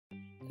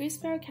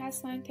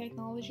CRISPR-Cas9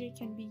 technology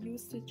can be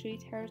used to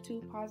treat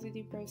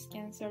HER2-positive breast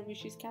cancer,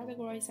 which is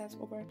categorized as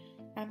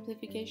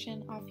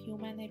over-amplification of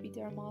Human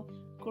Epidermal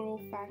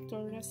Growth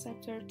Factor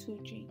receptor 2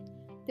 gene.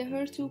 The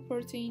HER2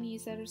 protein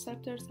is a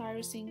receptor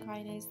tyrosine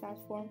kinase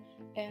that form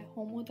a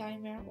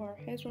homodimer or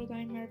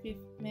heterodimer with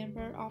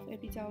member of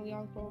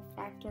epithelial growth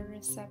factor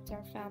receptor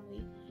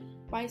family.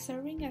 By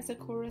serving as a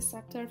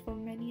co-receptor for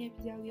many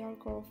epithelial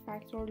growth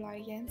factor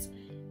ligands,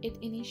 it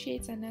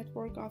initiates a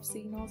network of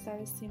signals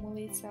that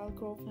stimulate cell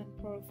growth and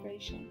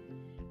proliferation.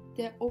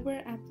 The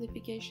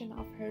over-amplification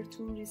of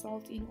HER2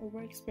 results in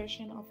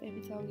overexpression of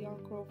epithelial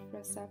growth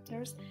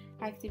receptors,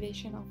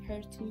 activation of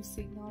HER2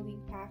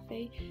 signaling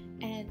pathway,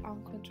 and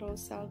uncontrolled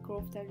cell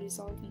growth that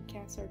result in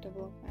cancer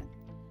development.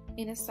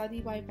 In a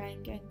study by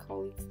Wang and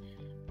colleagues,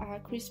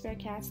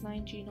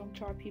 CRISPR-Cas9 genome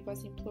therapy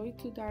was employed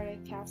to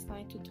direct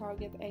Cas9 to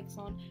target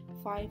exon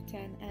 5,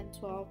 10, and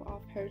 12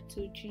 of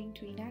HER2 gene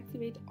to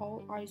inactivate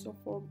all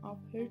isoforms of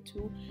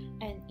HER2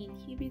 and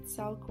inhibit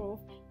cell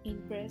growth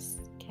in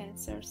breast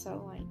cancer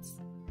cell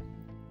lines.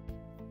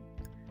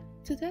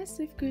 To test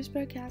if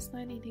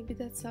CRISPR-Cas9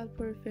 inhibited cell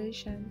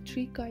proliferation,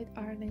 3 guide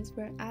RNAs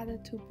were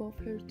added to both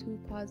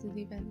HER2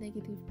 positive and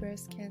negative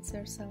breast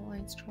cancer cell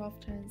lines through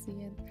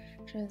transient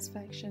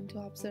transfection to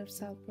observe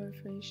cell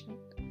proliferation.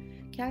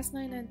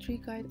 Cas9 and 3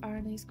 guide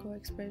RNAs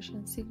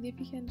co-expression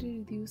significantly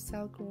reduced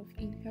cell growth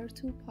in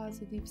HER2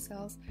 positive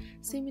cells,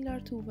 similar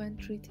to when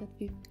treated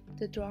with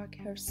the drug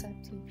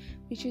Herceptin,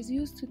 which is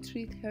used to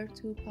treat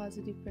HER2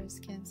 positive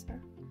breast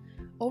cancer.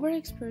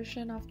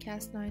 Overexpression of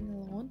Cas9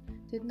 alone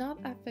did not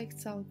affect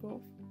cell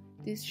growth.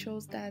 This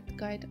shows that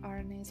guide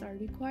RNAs are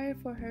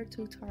required for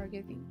HER2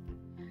 targeting.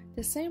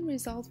 The same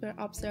results were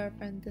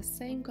observed when the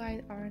same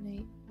guide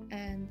RNA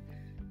and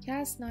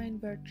Cas9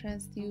 were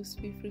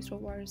transduced with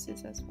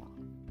retroviruses as well.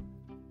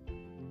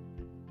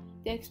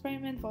 The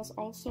experiment was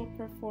also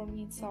performed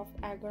in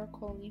soft-agar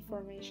colony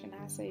formation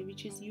assay,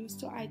 which is used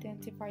to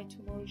identify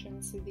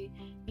tumorigenicity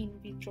in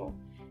vitro,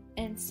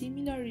 and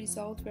similar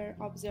results were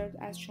observed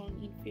as shown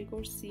in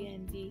figures C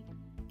and D.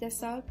 The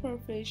cell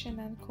proliferation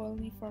and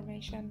colony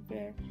formation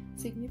were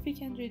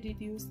significantly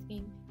reduced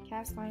in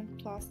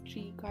Cas9 plus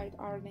 3 guide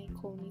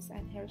RNA colonies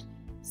and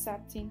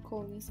Herceptin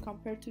colonies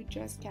compared to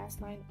just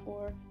Cas9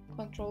 or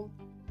control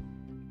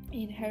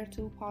in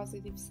HER2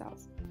 positive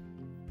cells.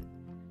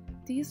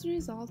 These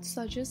results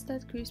suggest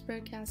that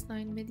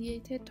CRISPR-Cas9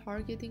 mediated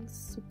targeting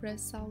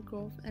suppressed cell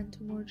growth and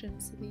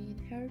tumorigenicity in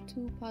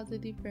HER2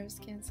 positive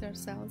breast cancer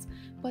cells,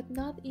 but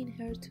not in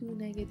HER2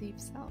 negative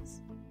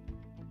cells.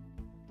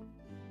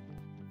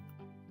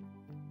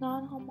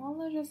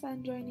 Non-homologous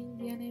and joining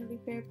DNA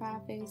repair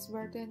pathways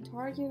were then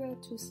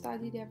targeted to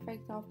study the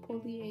effect of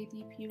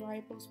poly-ADP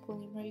ribose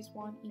polymerase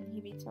I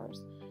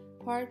inhibitors.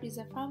 PARP is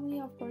a family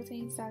of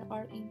proteins that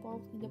are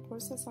involved in the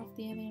process of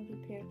DNA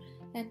repair,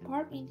 and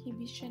PARP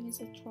inhibition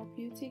is a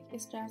therapeutic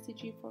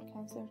strategy for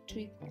cancer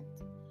treatment.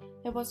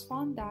 It was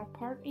found that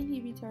PARP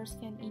inhibitors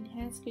can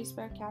enhance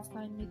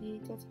CRISPR-Cas9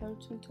 mediated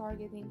HER2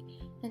 targeting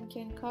and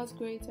can cause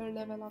greater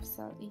level of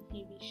cell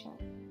inhibition.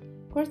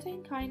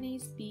 Protein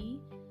kinase B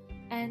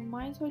and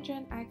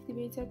mitogen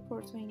activated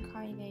protein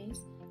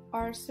kinase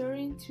are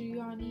serine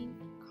threonine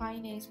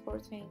kinase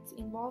proteins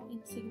involved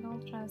in signal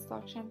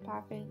transduction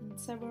pathway in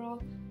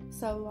several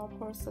cellular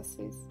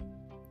processes.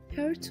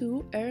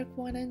 HER2,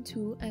 ERK1 and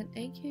 2, and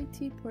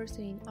AKT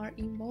protein are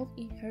involved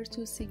in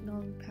HER2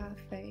 signaling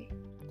pathway.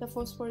 The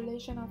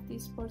phosphorylation of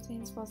these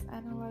proteins was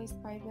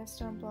analyzed by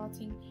Western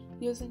blotting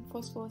using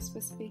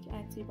phosphospecific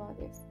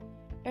antibodies.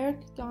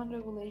 ERK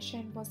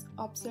downregulation was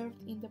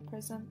observed in the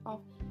presence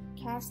of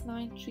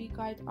Cas9 3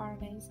 guide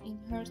RNAs in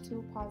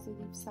HER2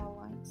 positive cell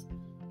lines.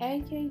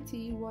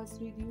 AKT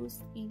was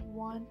reduced in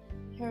one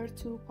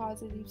HER2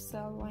 positive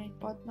cell line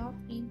but not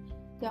in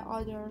the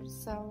other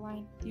cell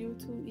line due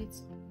to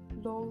its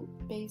low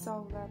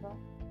basal level.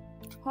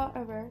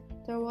 However,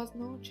 there was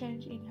no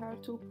change in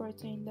HER2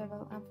 protein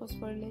level and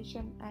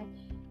phosphorylation at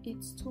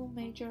its 2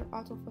 major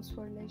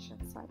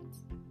autophosphorylation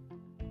sites.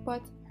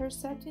 But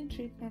Herceptin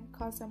treatment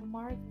caused a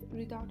marked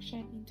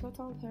reduction in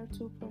total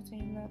HER2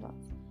 protein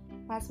levels,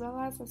 as well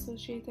as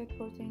associated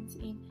proteins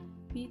in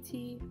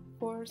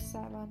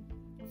BT47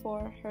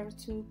 for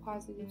HER2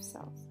 positive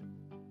cells.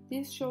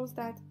 This shows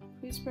that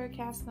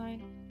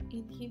CRISPR-Cas9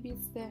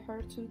 inhibits the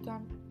HER2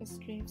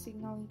 downstream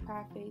signaling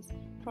pathways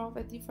through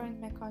a different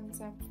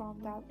mechanism from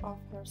that of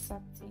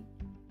Herceptin.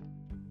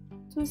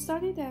 To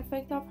study the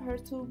effect of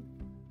HER2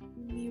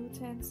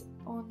 mutants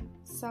on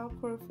cell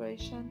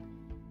proliferation,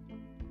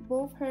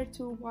 both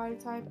HER2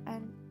 wild-type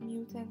and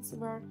mutants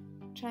were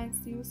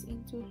transduced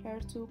into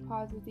HER2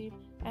 positive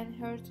and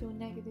HER2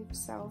 negative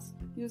cells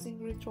using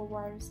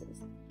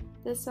retroviruses.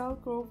 The cell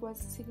growth was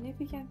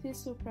significantly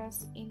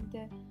suppressed in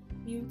the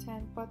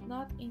mutant but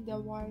not in the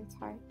wild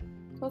type.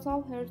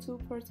 Total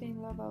HER2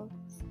 protein levels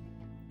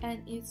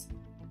and its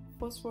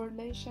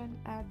phosphorylation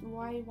at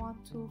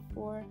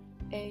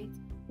Y1248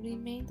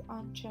 remained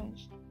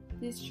unchanged.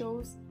 This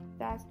shows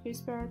that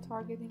CRISPR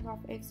targeting of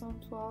exon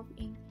 12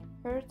 in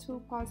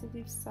HER2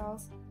 positive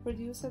cells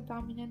produce a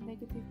dominant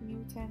negative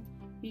mutant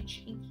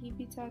which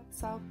inhibited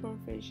cell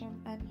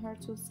proliferation and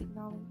HER2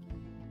 signaling.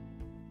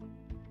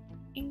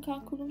 In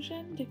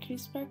conclusion, the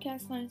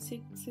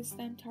CRISPR-Cas9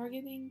 system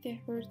targeting the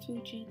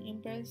HER2 gene in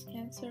breast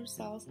cancer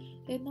cells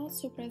did not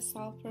suppress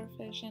cell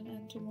proliferation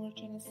and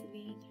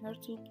tumorigenicity in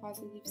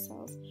HER2-positive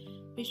cells,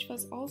 which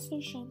was also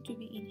shown to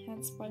be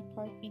enhanced by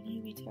PARP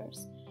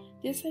inhibitors.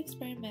 This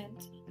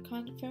experiment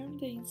confirmed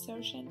the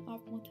insertion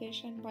of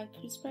mutation by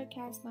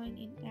CRISPR-Cas9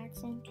 in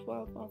exon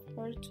 12 of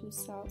HER2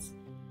 cells.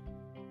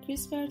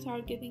 CRISPR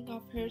targeting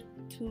of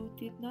HER2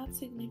 did not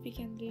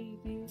significantly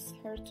reduce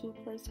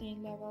HER2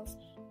 protein levels,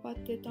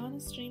 but the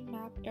downstream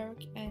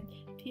MAP-ERK and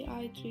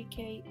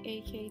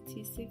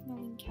PI3K-AKT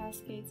signaling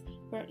cascades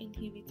were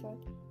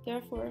inhibited.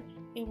 Therefore,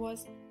 it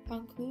was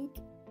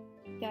concluded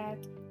that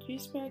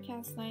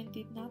CRISPR-Cas9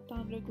 did not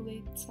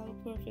downregulate cell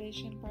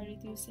proliferation by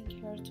reducing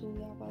HER2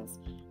 levels,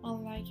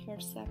 unlike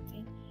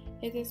Herceptin.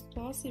 It is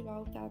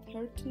plausible that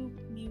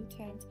HER2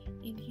 mutant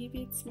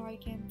inhibits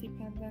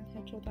ligand-dependent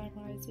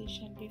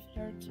heterodimerization with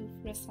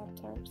HER2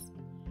 receptors.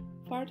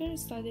 Further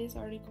studies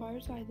are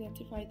required to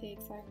identify the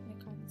exact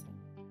mechanism.